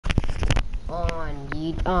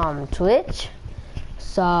on Twitch.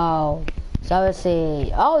 So I would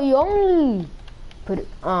say, oh, you only play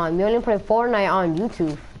Fortnite on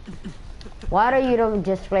YouTube. Why do you don't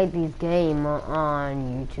just play this game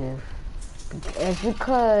on YouTube? It's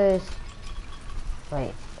because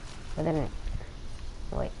wait.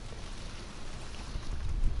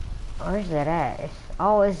 Where's that at?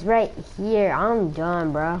 Oh, it's right here. I'm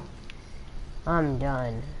done, bro. I'm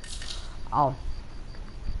done. Oh,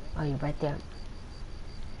 you're right there.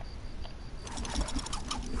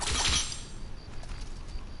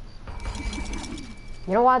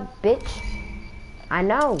 You know what, bitch? I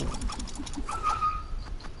know.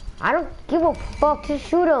 I don't give a fuck to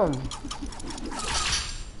shoot him.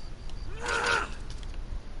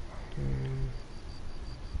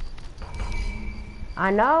 I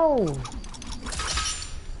know.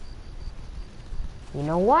 You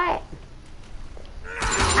know what?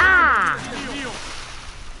 Ah!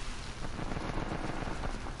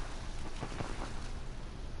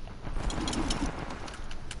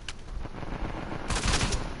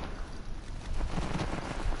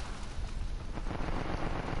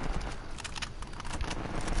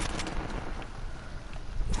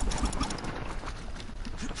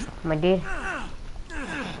 My dude.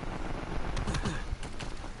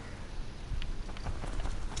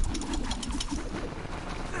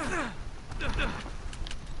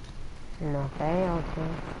 Okay.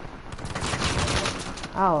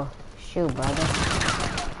 Oh, shoot, brother.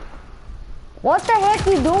 What the heck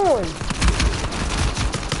you doing?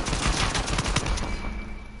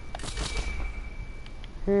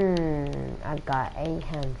 I got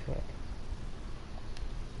 800.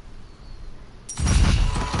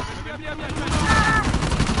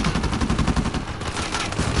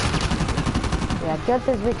 Yeah, kill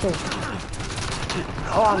this bitches.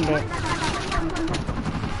 Oh, I'm dead.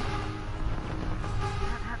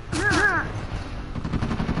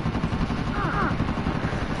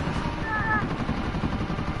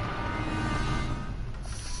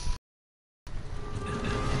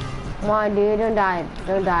 Come on, dude, don't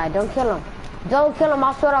die, don't kill him. Don't kill him,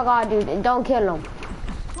 I swear to God, dude, don't kill him.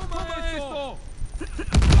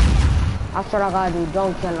 I swear to God, dude,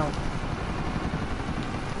 don't kill him.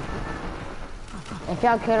 If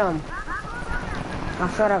y'all kill him, I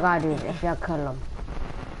swear to God, dude, if y'all kill him,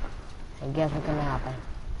 then guess what's gonna happen?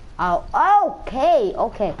 Oh,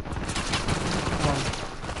 okay.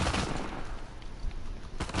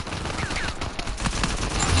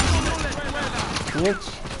 Bitch,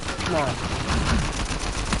 come on.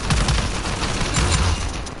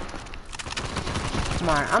 Come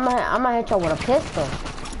on, I'm gonna hit you with a pistol.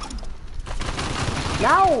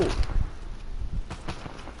 No!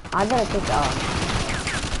 I gotta take off.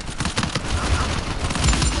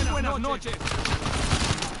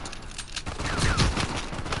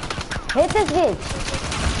 Hit this bitch!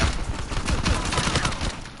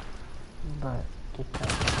 But,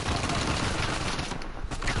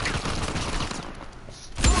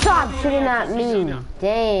 stop shooting at me!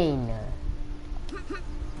 Dang!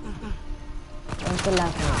 What's the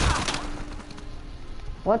last one?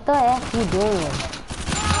 What the F you doing?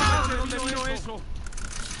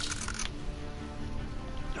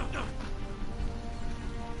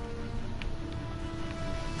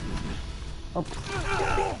 Oops.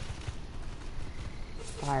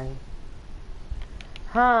 Sorry.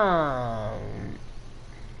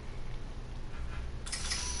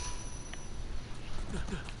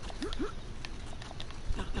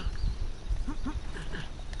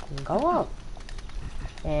 Go up.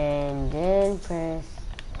 And then press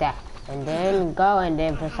that. And then go and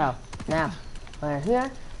then press up. Now, we're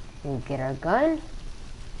here. We get our gun.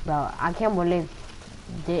 Bro, I can't believe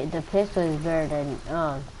the pistol is better than,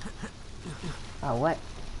 what?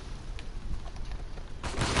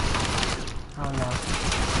 Oh no.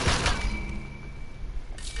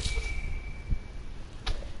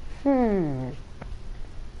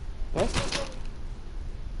 This?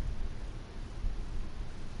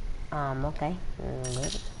 Okay.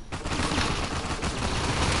 Good.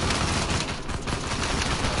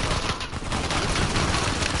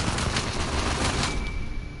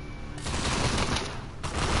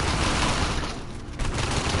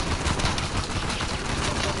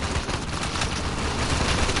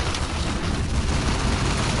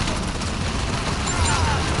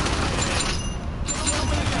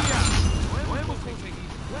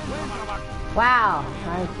 Wow,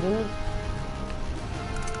 nice, dude.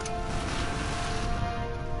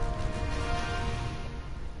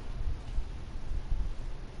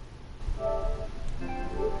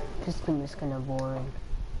 This game is kinda boring.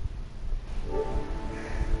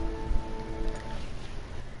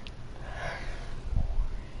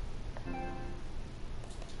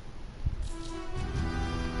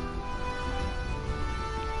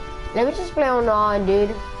 Let me just play online,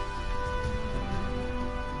 dude.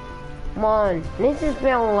 Come on, let's just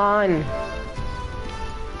play online.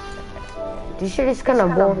 This shit is kinda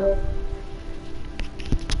boring.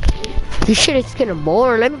 This shit is kinda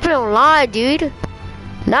boring. Let me play online, dude.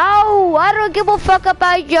 No, I don't give a fuck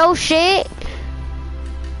about your shit.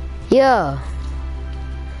 Yeah.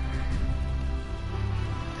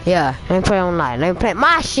 Yeah, let me play online. Let me play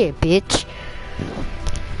my shit, bitch.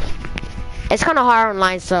 It's kinda hard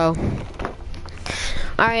online, so.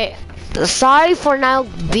 Alright. Sorry for not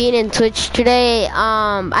being in Twitch today.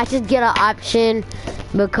 I just get an option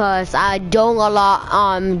because I don't a lot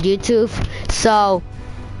on YouTube. So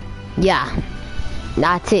yeah,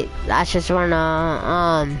 that's it. I just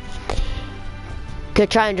wanna go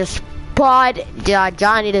try and just spot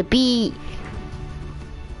Johnny the Beat,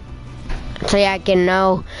 so yeah, I can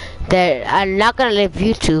know that I'm not gonna leave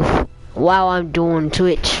YouTube while I'm doing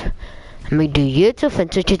Twitch. I'm gonna do YouTube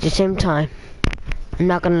and Twitch at the same time. I'm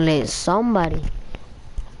not gonna let somebody.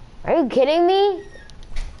 Are you kidding me?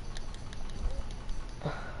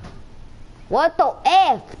 What the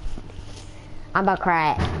F? I'm about to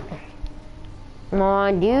cry. Come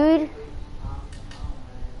on, dude.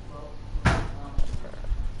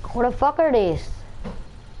 What the fuck are these?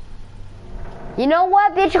 You know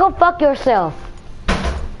what, bitch? Go fuck yourself.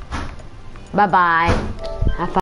 Bye-bye.